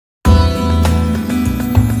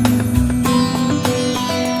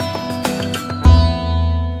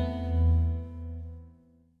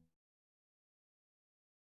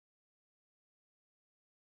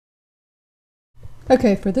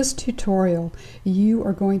Okay, for this tutorial you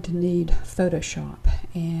are going to need Photoshop,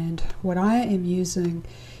 and what I am using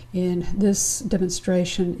in this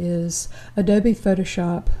demonstration is Adobe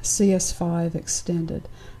Photoshop CS5 Extended.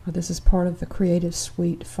 This is part of the Creative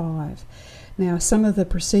Suite 5. Now, some of the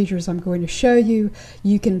procedures I'm going to show you,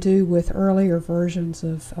 you can do with earlier versions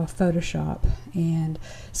of Photoshop, and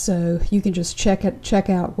so you can just check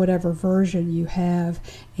out whatever version you have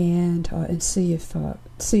and see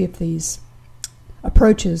if these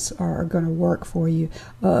approaches are going to work for you.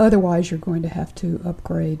 Otherwise, you're going to have to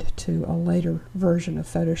upgrade to a later version of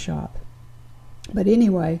Photoshop. But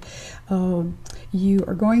anyway, you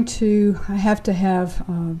are going to have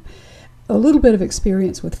a little bit of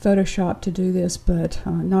experience with Photoshop to do this, but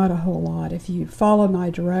not a whole lot. If you follow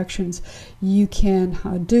my directions, you can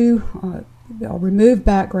remove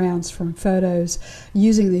backgrounds from photos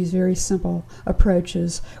using these very simple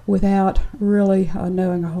approaches without really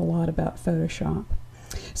knowing a whole lot about Photoshop.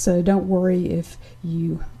 So don't worry if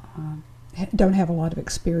you don't have a lot of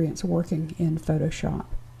experience working in Photoshop.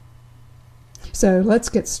 So let's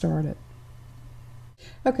get started.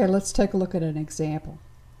 Okay, let's take a look at an example.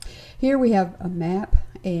 Here we have a map,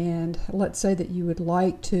 and let's say that you would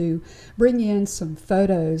like to bring in some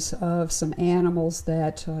photos of some animals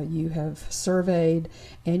that you have surveyed,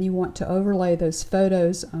 and you want to overlay those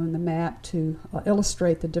photos on the map to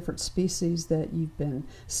illustrate the different species that you've been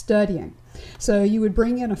studying. So you would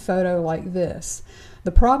bring in a photo like this.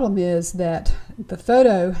 The problem is that the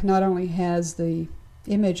photo not only has the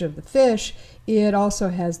image of the fish, it also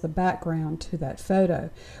has the background to that photo,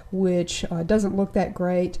 which doesn't look that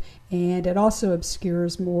great, and it also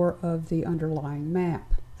obscures more of the underlying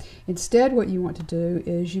map. Instead, what you want to do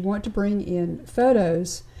is you want to bring in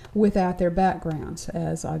photos without their backgrounds,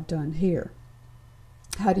 as I've done here.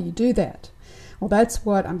 How do you do that? Well, that's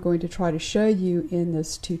what I'm going to try to show you in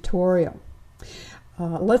this tutorial.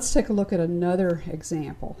 Let's take a look at another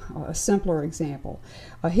example, a simpler example.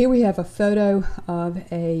 Here we have a photo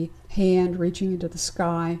of a hand reaching into the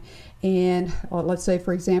sky, and let's say,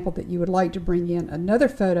 for example, that you would like to bring in another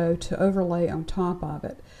photo to overlay on top of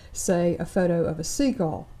it, say a photo of a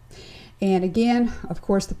seagull. And again, of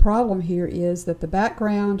course, the problem here is that the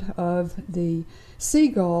background of the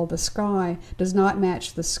seagull, the sky, does not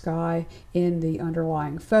match the sky in the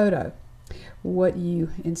underlying photo. What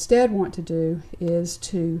you instead want to do is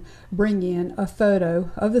to bring in a photo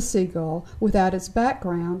of the seagull without its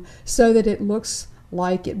background so that it looks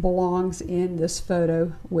like it belongs in this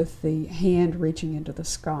photo with the hand reaching into the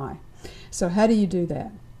sky. So how do you do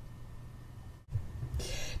that?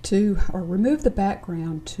 To remove the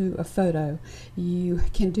background to a photo, you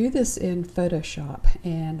can do this in Photoshop.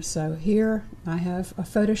 And so here I have a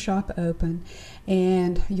Photoshop open,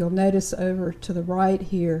 and you'll notice over to the right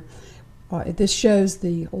here, this shows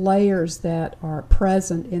the layers that are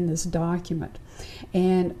present in this document.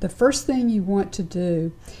 And the first thing you want to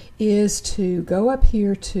do is to go up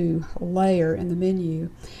here to Layer in the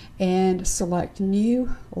menu and select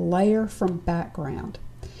New Layer from Background.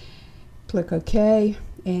 Click OK,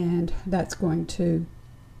 and that's going to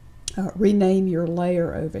rename your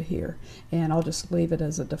layer over here, and I'll just leave it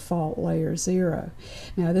as a default layer 0.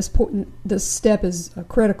 Now this step is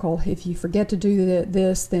critical. If you forget to do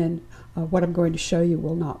this, then what I'm going to show you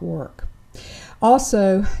will not work.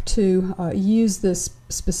 Also, to use this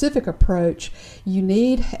specific approach, you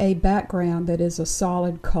need a background that is a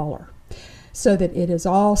solid color so that it is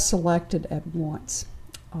all selected at once.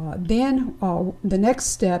 Then the next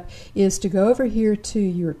step is to go over here to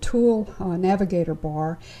your tool navigator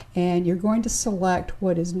bar, and you're going to select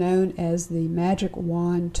what is known as the magic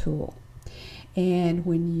wand tool. And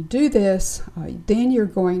when you do this, then you're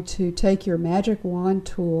going to take your magic wand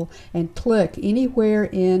tool and click anywhere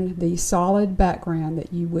in the solid background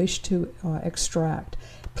that you wish to extract.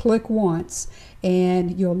 Click once,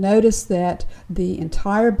 and you'll notice that the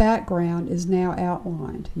entire background is now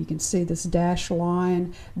outlined. You can see this dashed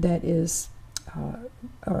line that is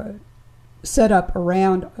set up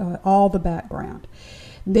around all the background.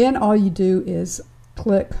 Then all you do is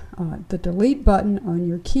click the delete button on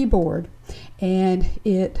your keyboard, and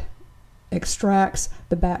it extracts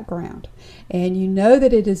the background. And you know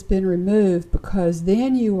that it has been removed because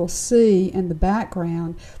then you will see in the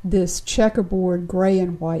background this checkerboard gray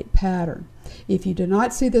and white pattern. If you do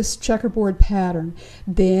not see this checkerboard pattern,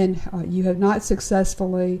 then you have not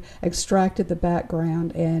successfully extracted the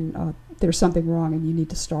background, and there's something wrong and you need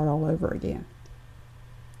to start all over again.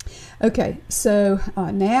 Okay, so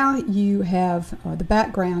now you have the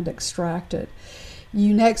background extracted.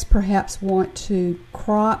 You next perhaps want to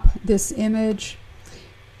crop this image,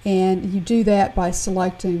 and you do that by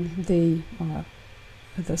selecting the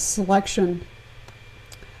selection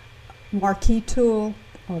marquee tool,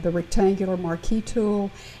 the rectangular marquee tool,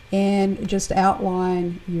 and just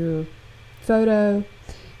outline your photo,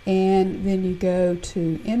 and then you go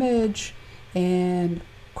to image and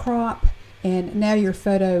crop, and now your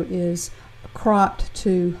photo is cropped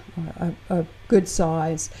to a good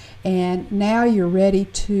size, and now you're ready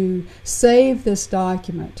to save this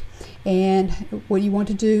document. And what you want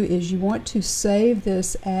to do is you want to save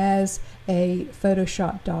this as a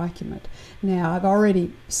Photoshop document. Now, I've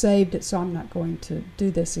already saved it, so I'm not going to do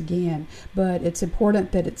this again, but it's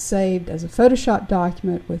important that it's saved as a Photoshop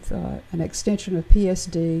document with an extension of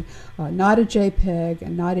PSD, not a JPEG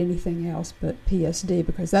and not anything else but PSD,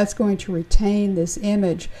 because that's going to retain this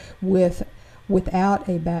image without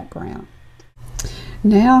a background.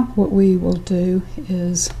 Now what we will do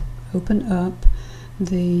is open up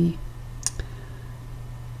the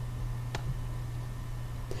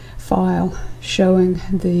file showing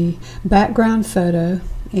the background photo,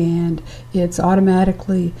 and it's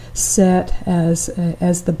automatically set as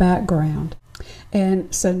the background.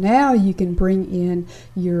 And so now you can bring in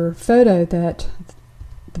your photo that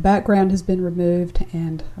the background has been removed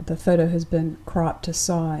and the photo has been cropped to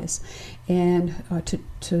size. And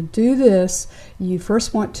to do this, you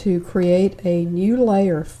first want to create a new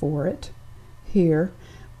layer for it. Here,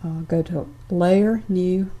 go to Layer,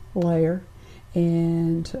 New Layer,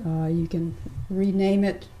 and you can rename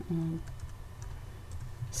it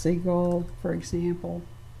Seagull, for example.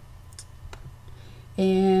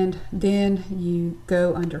 And then you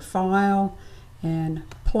go under File and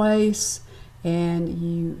Place, and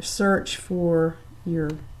you search for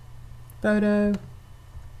your photo,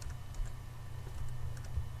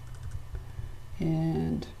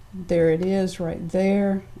 and there it is right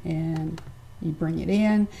there, and you bring it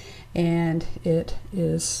in, and it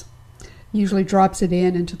is usually drops it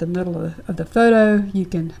into the middle of the photo. You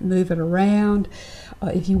can move it around.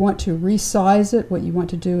 If you want to resize it, what you want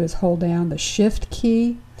to do is hold down the Shift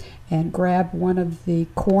key and grab one of the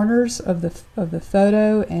corners of the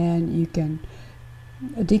photo, and you can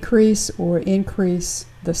decrease or increase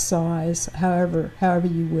the size however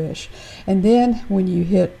you wish. And then when you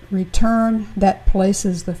hit return, that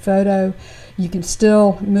places the photo. You can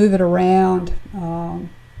still move it around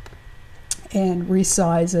and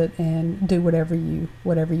resize it and do whatever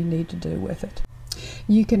you need to do with it.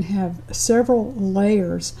 You can have several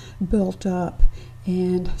layers built up,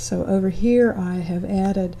 and so over here I have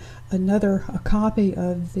added a copy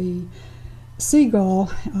of the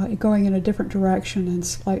seagull going in a different direction and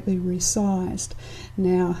slightly resized.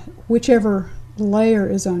 Now, whichever layer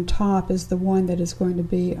is on top is the one that is going to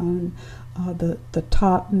be on the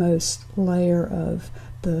topmost layer of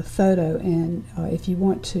the photo, and if you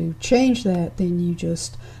want to change that, then you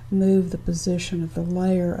just move the position of the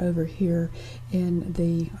layer over here in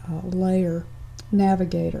the layer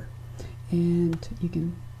navigator, and you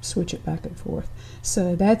can switch it back and forth.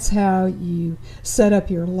 So that's how you set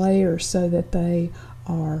up your layers so that they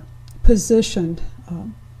are positioned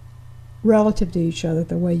relative to each other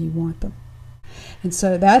the way you want them. And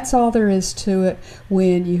so that's all there is to it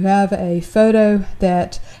when you have a photo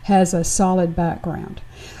that has a solid background.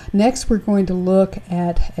 Next, we're going to look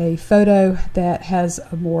at a photo that has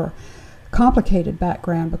a more complicated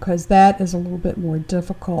background, because that is a little bit more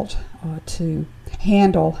difficult to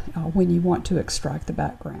handle when you want to extract the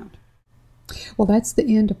background. Well, that's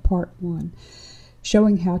the end of part 1,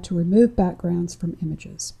 showing how to remove backgrounds from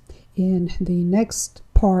images. In the next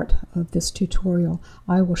part of this tutorial,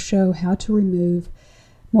 I will show how to remove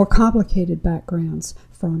more complicated backgrounds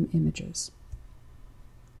from images.